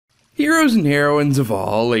Heroes and heroines of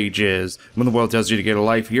all ages. When the world tells you to get a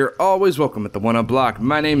life, you're always welcome at the One Up Block.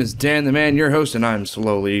 My name is Dan the Man, your host, and I'm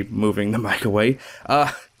slowly moving the mic away.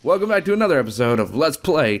 Welcome back to another episode of Let's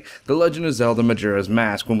Play The Legend of Zelda Majora's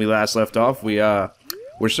Mask. When we last left off, we're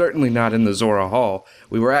certainly not in the Zora Hall.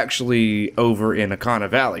 We were actually over in Akana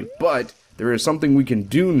Valley, but there is something we can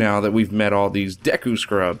do now that we've met all these Deku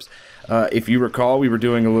scrubs. If you recall, we were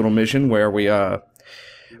doing a little mission where we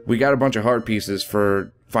got a bunch of heart pieces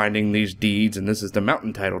for finding these deeds, and this is the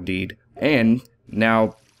mountain title deed. And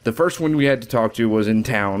now, the first one we had to talk to was in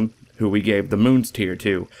town, who we gave the Moon's Tier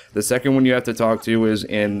to. The second one you have to talk to is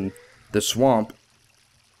in the swamp.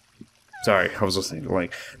 Sorry, I was listening to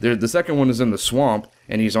Link. The second one is in the swamp,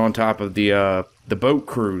 and he's on top of the boat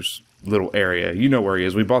cruise little area. You know where he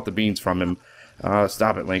is. We bought the beans from him.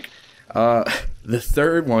 Stop it, Link. The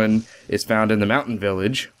third one is found in the mountain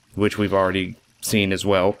village, which we've already seen as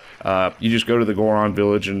well. You just go to the Goron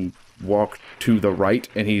village and walk to the right,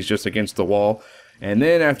 and he's just against the wall. And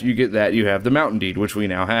then after you get that, you have the mountain deed, which we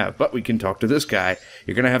now have. But we can talk to this guy.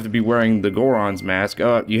 You're going to have to be wearing the Goron's mask.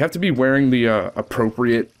 You have to be wearing the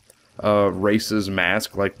appropriate race's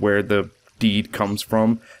mask, like where the deed comes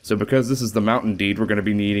from. So because this is the mountain deed, we're going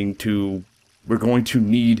to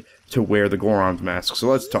need to wear the Goron's mask. So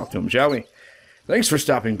let's talk to him, shall we? Thanks for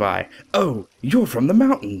stopping by. Oh, you're from the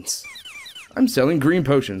mountains. I'm selling green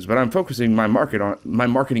potions, but I'm focusing my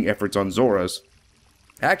marketing efforts on Zora's.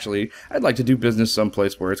 Actually, I'd like to do business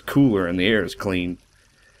someplace where it's cooler and the air is clean.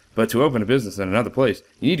 But to open a business in another place,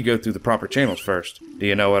 you need to go through the proper channels first. Do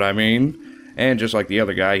you know what I mean? And just like the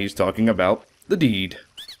other guy, he's talking about the deed.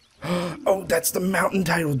 Oh, that's the mountain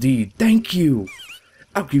title deed. Thank you.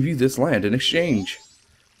 I'll give you this land in exchange.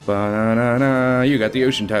 Ba-na-na-na, you got the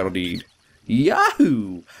ocean title deed.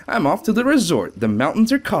 Yahoo! I'm off to the resort. The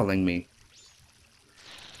mountains are calling me.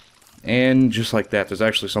 And just like that, there's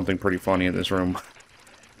actually something pretty funny in this room.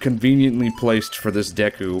 Conveniently placed for this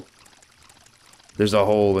Deku, there's a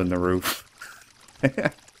hole in the roof.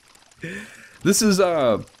 This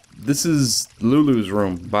is Lulu's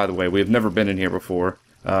room, by the way. We have never been in here before.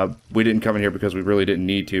 We didn't come in here because we really didn't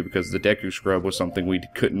need to, because the Deku scrub was something we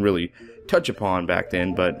couldn't really touch upon back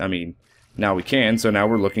then, but, I mean, now we can, so now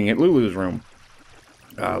we're looking at Lulu's room.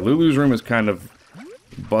 Lulu's room is kind of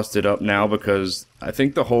busted up now because I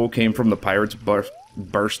think the hole came from the pirates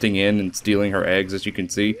bursting in and stealing her eggs. As you can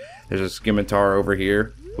see, there's a scimitar over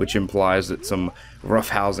here, which implies that some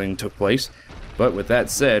roughhousing took place. But with that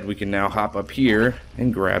said, we can now hop up here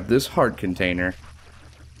and grab this heart container.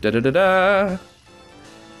 Da-da-da-da!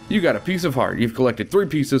 You got a piece of heart. You've collected 3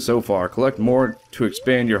 pieces so far. Collect more to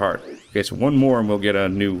expand your heart. Okay, so one more and we'll get a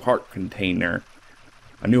new heart container.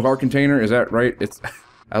 A new heart container? Is that right? It's.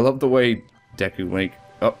 I love the way Deku Link.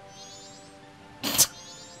 Oh.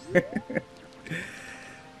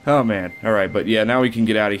 Oh man. Alright, but yeah, now we can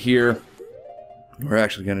get out of here. We're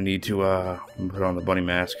actually going to need to put on the bunny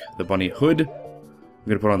mask. The bunny hood. I'm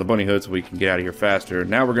going to put on the bunny hood so we can get out of here faster.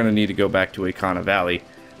 Now we're going to need to go back to Akana Valley.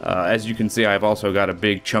 As you can see, I've also got a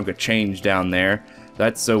big chunk of change down there.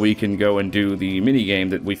 That's so we can go and do the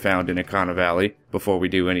minigame that we found in Akana Valley before we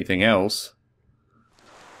do anything else.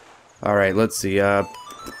 Alright, let's see.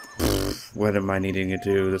 What am I needing to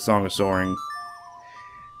do? The Song of Soaring.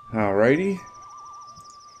 Alrighty.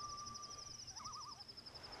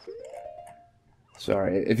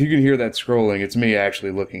 Sorry, if you can hear that scrolling, it's me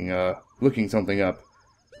actually looking something up.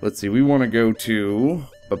 Let's see, we want to go to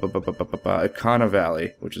Akana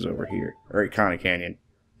Valley, which is over here, or Akana Canyon.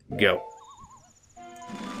 Go.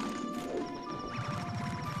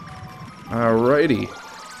 Alrighty.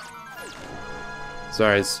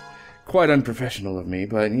 Sorry, it's quite unprofessional of me,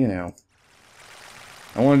 but you know,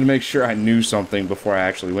 I wanted to make sure I knew something before I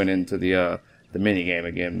actually went into the minigame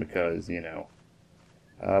again, because you know.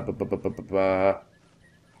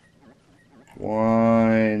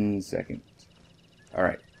 1 second.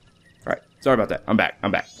 Alright. Alright. Sorry about that. I'm back.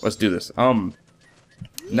 Let's do this. Now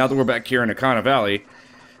that we're back here in Akana Valley,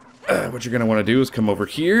 what you're gonna want to do is come over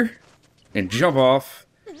here and jump off.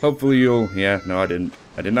 Hopefully you'll... Yeah, no, I didn't.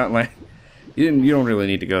 I did not land. You don't really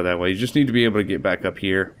need to go that way. You just need to be able to get back up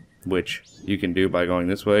here, which you can do by going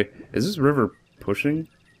this way. Is this river pushing?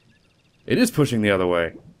 It is pushing the other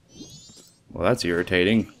way. Well, that's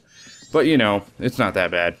irritating. But, you know, it's not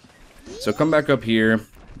that bad. So come back up here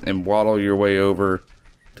and waddle your way over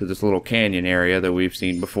to this little canyon area that we've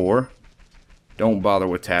seen before. Don't bother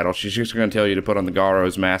with Tattle. She's just going to tell you to put on the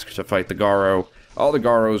Garo's mask to fight the Garo. All the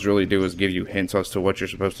Garos really do is give you hints as to what you're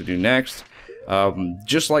supposed to do next.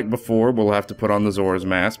 Just like before, we'll have to put on the Zora's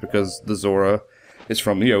mask because the Zora is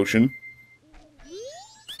from the ocean.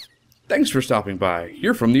 Thanks for stopping by.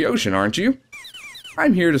 You're from the ocean, aren't you?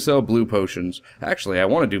 I'm here to sell blue potions. Actually, I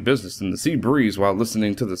want to do business in the sea breeze while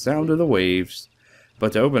listening to the sound of the waves.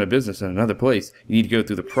 But to open a business in another place, you need to go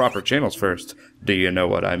through the proper channels first. Do you know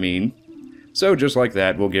what I mean? So just like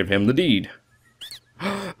that, we'll give him the deed.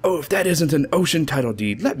 Oh, if that isn't an ocean title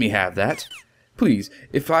deed, let me have that. Please,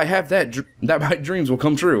 if I have that, my dreams will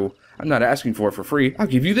come true. I'm not asking for it for free. I'll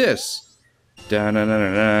give you this.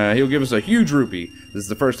 Da-na-na-na-na. He'll give us a huge rupee. This is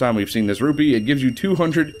the first time we've seen this rupee. It gives you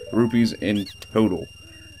 200 rupees in total.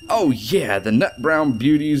 Oh yeah, the nut brown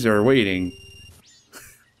beauties are waiting.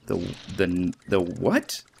 The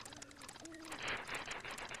what?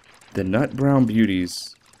 The nut brown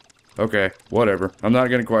beauties. Okay, whatever. I'm not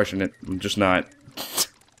gonna question it. I'm just not.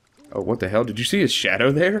 Oh, what the hell? Did you see his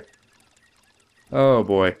shadow there? Oh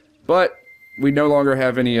boy. But we no longer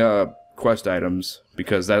have any quest items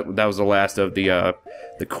because that was the last of the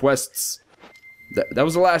quests. That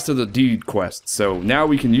was the last of the deed quests. So now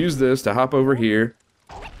we can use this to hop over here.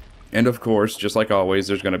 And of course, just like always,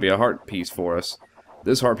 there's going to be a heart piece for us.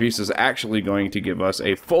 This heart piece is actually going to give us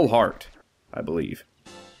a full heart, I believe.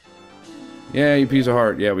 Yeah, you piece of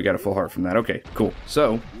heart. Yeah, we got a full heart from that. Okay, cool.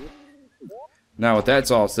 So now with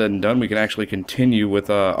that's all said and done, we can actually continue with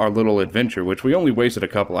our little adventure, which we only wasted a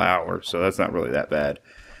couple of hours, so that's not really that bad.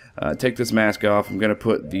 Take this mask off. I'm going to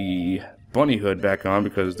put the bunny hood back on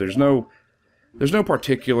because there's no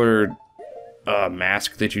particular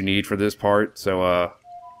mask that you need for this part, so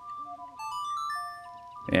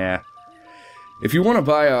yeah. If you want to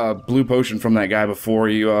buy a blue potion from that guy before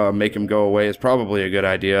you make him go away, it's probably a good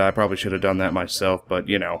idea. I probably should have done that myself, but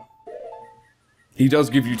you know. He does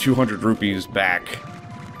give you 200 rupees back.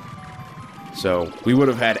 So, we would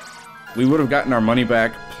have gotten our money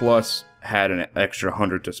back, plus had an extra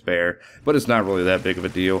 100 to spare. But it's not really that big of a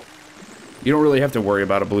deal. You don't really have to worry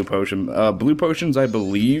about a blue potion. Blue potions, I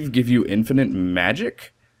believe, give you infinite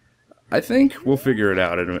magic? I think we'll figure it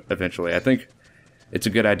out eventually. I think it's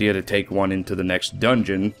a good idea to take one into the next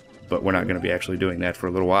dungeon, but we're not going to be actually doing that for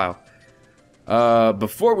a little while.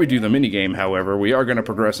 Before we do the minigame, however, we are going to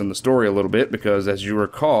progress in the story a little bit, because as you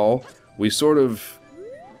recall, we sort of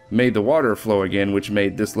made the water flow again, which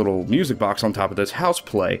made this little music box on top of this house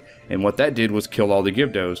play, and what that did was kill all the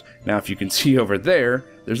Gobbos. Now, if you can see over there,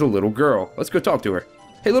 there's a little girl. Let's go talk to her.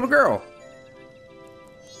 Hey, little girl!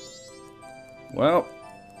 Well,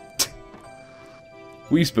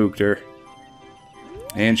 we spooked her,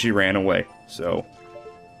 and she ran away, so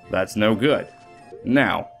that's no good.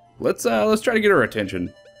 Now, let's try to get her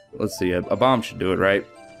attention. Let's see, a bomb should do it, right?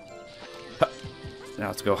 Huh. Now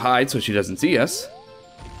let's go hide so she doesn't see us.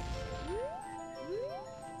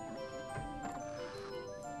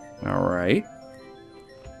 Alright.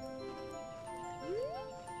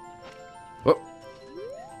 Whoop.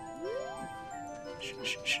 Shh,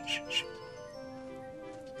 shh, shh, shh, shh.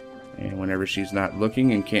 And whenever she's not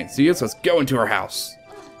looking and can't see us, let's go into her house.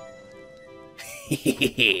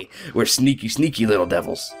 We're sneaky, sneaky little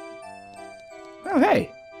devils. Oh,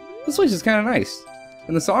 hey. This place is kind of nice.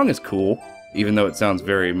 And the song is cool, even though it sounds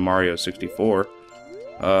very Mario 64.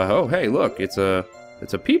 Oh, hey, look. It's a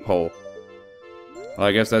peephole. Well,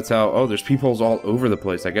 I guess that's how... Oh, there's peepholes all over the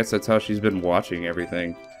place. I guess that's how she's been watching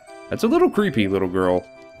everything. That's a little creepy, little girl.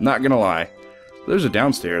 Not gonna lie. There's a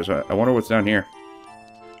downstairs. I wonder what's down here.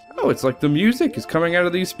 Oh, it's like the music is coming out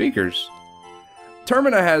of these speakers.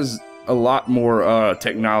 Termina has a lot more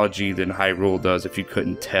technology than Hyrule does, if you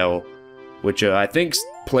couldn't tell. Which I think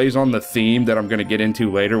plays on the theme that I'm going to get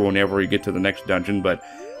into later whenever we get to the next dungeon. But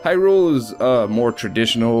Hyrule is more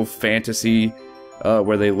traditional fantasy,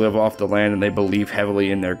 where they live off the land and they believe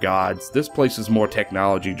heavily in their gods. This place is more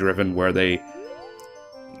technology driven, where they,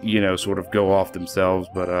 you know, sort of go off themselves.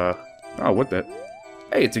 But, oh, what the...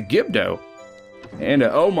 Hey, it's a Gibdo. And,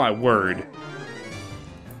 oh my word.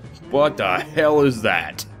 What the hell is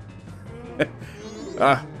that?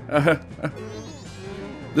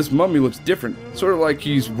 This mummy looks different, sort of like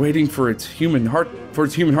he's waiting for its human heart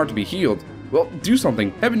to be healed. Well, do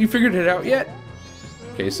something. Haven't you figured it out yet?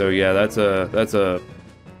 Okay, so yeah, that's a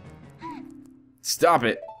Stop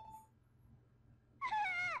it.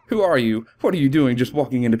 Who are you? What are you doing just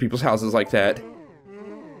walking into people's houses like that?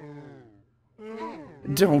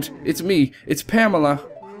 Don't. It's me. It's Pamela.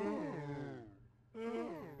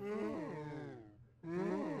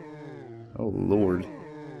 Oh, Lord.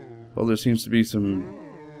 Well, there seems to be some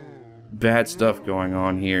bad stuff going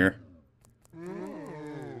on here.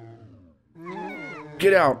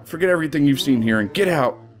 Get out! Forget everything you've seen here and get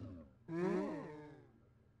out!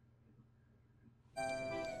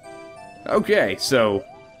 Okay, so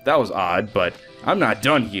that was odd, but I'm not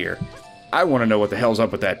done here. I want to know what the hell's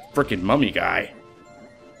up with that frickin' mummy guy.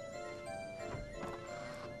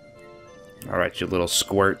 Alright, Alright, you little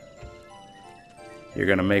squirt. You're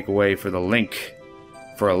gonna make way for the link.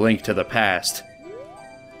 For a link to the past.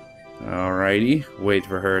 Alrighty. Wait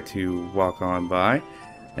for her to walk on by.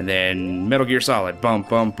 And then Metal Gear Solid. Bum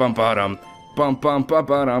bum bum ba-dum. Bum bum bum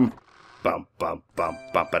ba-dum. Bum bum bum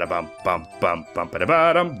bum ba-da-bum. Bum bum bum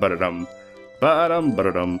ba-da-ba-dum. Ba-da-dum. Ba-dum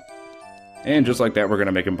ba-da-dum. And just like that, we're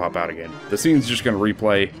gonna make him pop out again. The scene's just gonna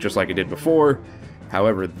replay just like it did before.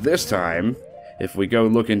 However, this time, if we go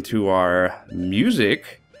look into our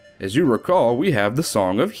music, as you recall, we have the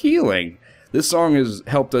Song of Healing. This song has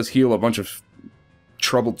helped us heal a bunch of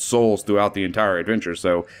troubled souls throughout the entire adventure,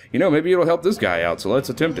 so, you know, maybe it'll help this guy out, so let's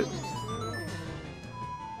attempt it.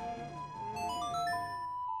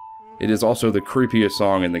 It is also the creepiest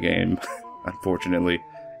song in the game, unfortunately.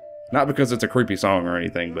 Not because it's a creepy song or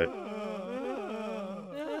anything, but...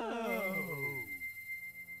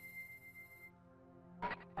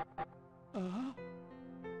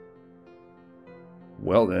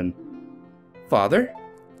 Well then. Father?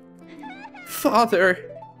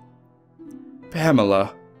 Father!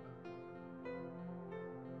 Pamela.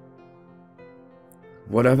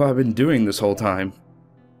 What have I been doing this whole time?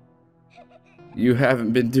 You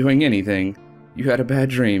haven't been doing anything. You had a bad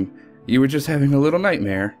dream. You were just having a little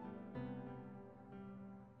nightmare.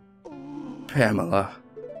 Pamela.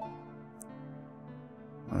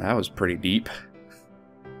 Well, that was pretty deep.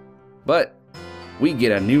 But we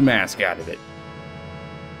get a new mask out of it.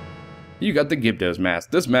 You got the Gobbos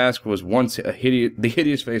mask. This mask was once the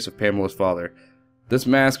hideous face of Pamela's father. This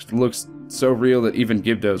mask looks so real that even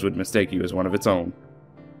Gobbos would mistake you as one of its own.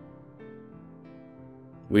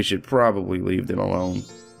 We should probably leave them alone.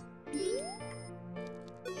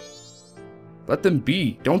 Let them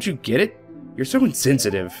be. Don't you get it? You're so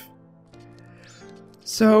insensitive.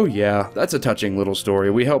 So yeah, that's a touching little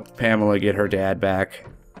story. We helped Pamela get her dad back.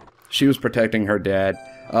 She was protecting her dad.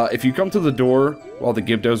 If you come to the door while the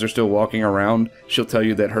Gobbos are still walking around, she'll tell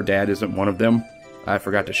you that her dad isn't one of them. I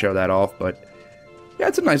forgot to show that off, but yeah,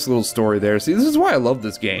 it's a nice little story there. See, this is why I love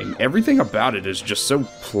this game. Everything about it is just so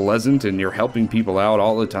pleasant, and you're helping people out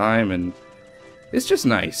all the time, and it's just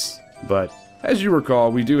nice. But as you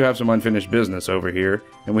recall, we do have some unfinished business over here,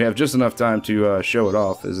 and we have just enough time to show it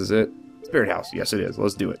off. Is this it? Spirit House. Yes, it is.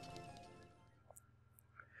 Let's do it.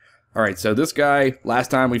 Alright, so this guy, last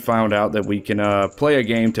time we found out that we can play a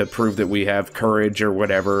game to prove that we have courage or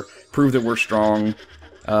whatever, prove that we're strong.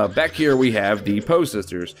 Back here we have the Poe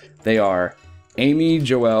sisters. They are Amy,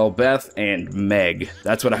 Joelle, Beth, and Meg.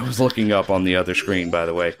 That's what I was looking up on the other screen, by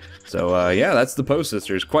the way. So, yeah, that's the Poe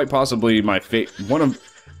sisters. Quite possibly my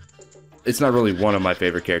it's not really one of my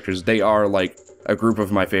favorite characters. They are, like, a group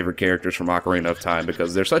of my favorite characters from Ocarina of Time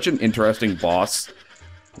because they're such an interesting boss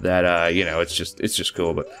that, you know, it's just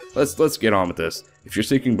cool. But let's get on with this. If you're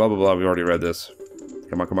seeking blah, blah, blah, we already read this.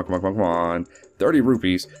 Come on, come on, come on, come on, come on. 30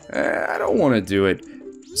 rupees. I don't want to do it.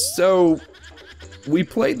 So, we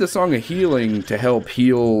played the Song of Healing to help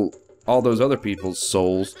heal all those other people's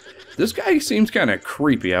souls. This guy seems kind of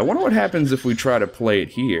creepy. I wonder what happens if we try to play it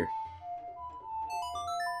here.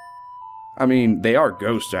 I mean, they are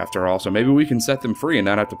ghosts after all, so maybe we can set them free and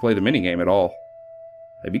not have to play the minigame at all.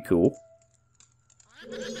 That'd be cool.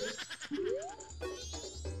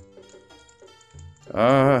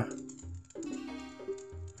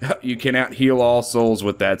 You cannot heal all souls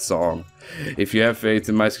with that song. If you have faith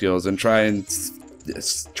in my skills, and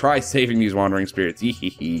try saving these wandering spirits.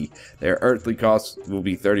 Their earthly costs will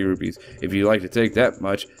be 30 rupees. If you like to take that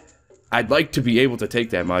much, I'd like to be able to take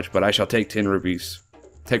that much, but I shall take 10 rupees.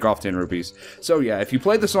 Take off 10 rupees. So yeah, if you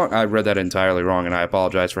play the song, I read that entirely wrong, and I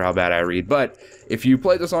apologize for how bad I read, but if you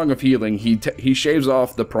play the Song of Healing, he shaves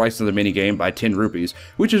off the price of the minigame by 10 rupees,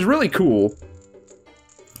 which is really cool.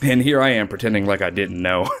 And here I am pretending like I didn't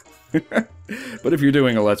know. But if you're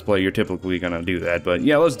doing a Let's Play, you're typically gonna do that, but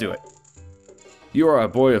yeah, let's do it. You are a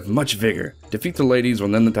boy of much vigor. Defeat the ladies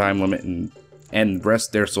within the time limit and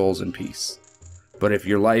rest their souls in peace. But if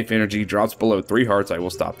your life energy drops below 3 hearts, I will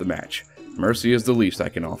stop the match. Mercy is the least I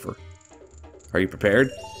can offer. Are you prepared?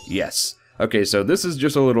 Yes. Okay, so this is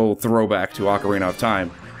just a little throwback to Ocarina of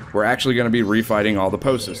Time. We're actually going to be refighting all the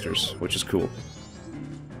Poe sisters, which is cool.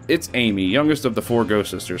 It's Amy, youngest of the 4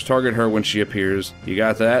 ghost sisters. Target her when she appears. You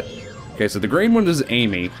got that? Okay, so the green one is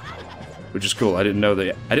Amy, which is cool. I didn't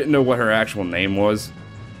know what her actual name was.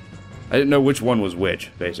 I didn't know which one was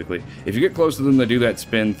which, basically. If you get close to them, they do that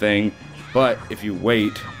spin thing, but if you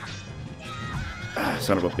wait...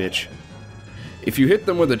 son of a bitch. If you hit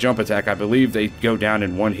them with a jump attack, I believe they go down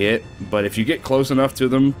in 1 hit, but if you get close enough to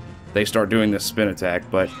them, they start doing this spin attack,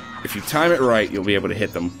 but if you time it right, you'll be able to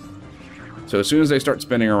hit them. So as soon as they start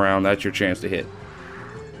spinning around, that's your chance to hit.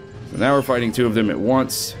 So now we're fighting two of them at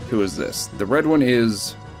once. Who is this? The red one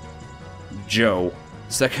is Joe,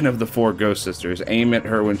 second of the 4 ghost sisters. Aim at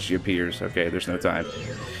her when she appears. Okay, there's no time.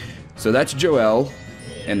 So that's Joelle,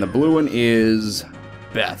 and the blue one is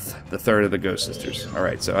Beth, the third of the ghost sisters.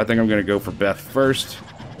 Alright, so I think I'm going to go for Beth first.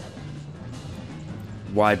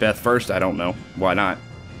 Why Beth first? I don't know. Why not?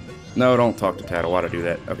 No, don't talk to Tattle to do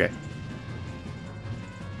that. Okay.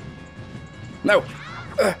 No!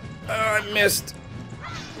 I missed!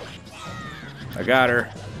 I got her.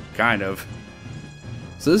 Kind of.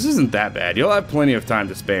 So this isn't that bad. You'll have plenty of time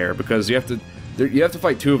to spare because you have to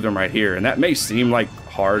fight 2 of them right here, and that may seem like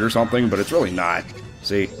hard or something, but it's really not.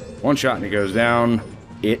 See, 1 shot and it goes down.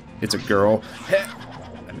 It's a girl.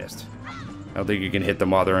 I missed. I don't think you can hit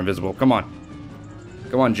them while they're invisible. Come on.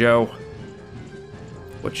 Come on, Joe.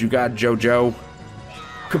 What you got, JoJo?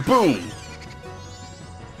 Kaboom!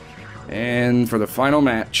 And for the final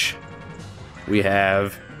match, we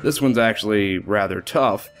have... This one's actually rather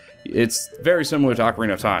tough. It's very similar to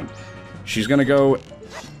Ocarina of Time. She's gonna go...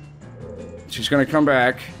 She's gonna come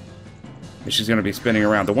back, and she's gonna be spinning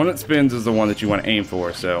around. The one that spins is the one that you want to aim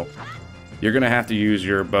for, so... You're gonna have to use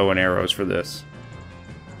your bow and arrows for this.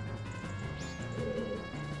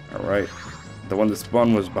 Alright. The one that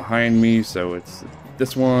spun was behind me, so it's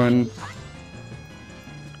this one.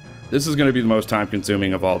 This is gonna be the most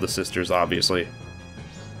time-consuming of all the sisters, obviously.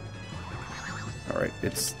 Alright,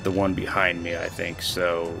 it's the one behind me, I think.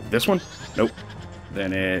 So, this one? Nope.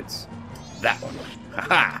 Then it's that one.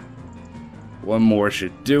 Haha! One more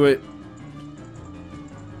should do it.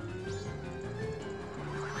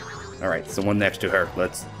 Alright, it's the one next to her.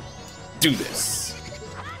 Let's do this.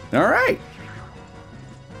 Alright!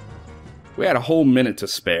 We had a whole minute to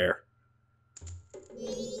spare.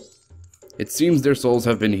 It seems their souls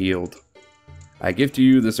have been healed. I give to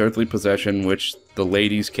you this earthly possession which the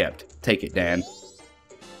ladies kept. Take it, Dan.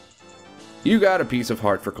 You got a piece of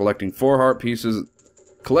heart for collecting 4 heart pieces.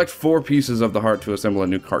 Collect 4 pieces of the heart to assemble a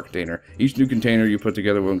new heart container. Each new container you put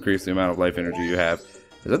together will increase the amount of life energy you have.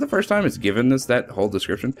 Is that the first time it's given this that whole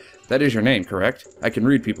description? That is your name, correct? I can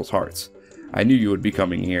read people's hearts. I knew you would be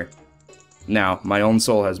coming here. Now, my own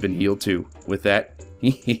soul has been healed too. With that,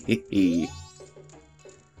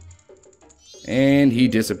 and he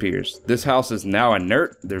disappears. This house is now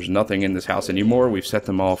inert. There's nothing in this house anymore. We've set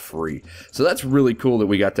them all free. So that's really cool that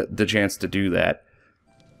we got the chance to do that.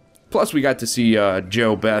 Plus, we got to see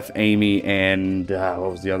Joe, Beth, Amy, and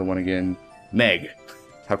what was the other one again? Meg.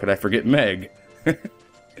 How could I forget Meg?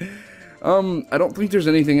 I don't think there's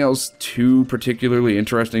anything else too particularly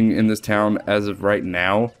interesting in this town as of right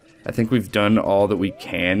now. I think we've done all that we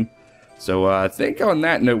can. So I think on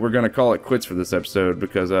that note, we're going to call it quits for this episode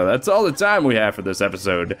because that's all the time we have for this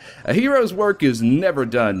episode. A hero's work is never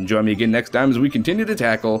done. Join me again next time as we continue to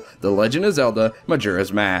tackle The Legend of Zelda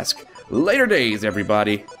Majora's Mask. Later days,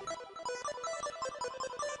 everybody.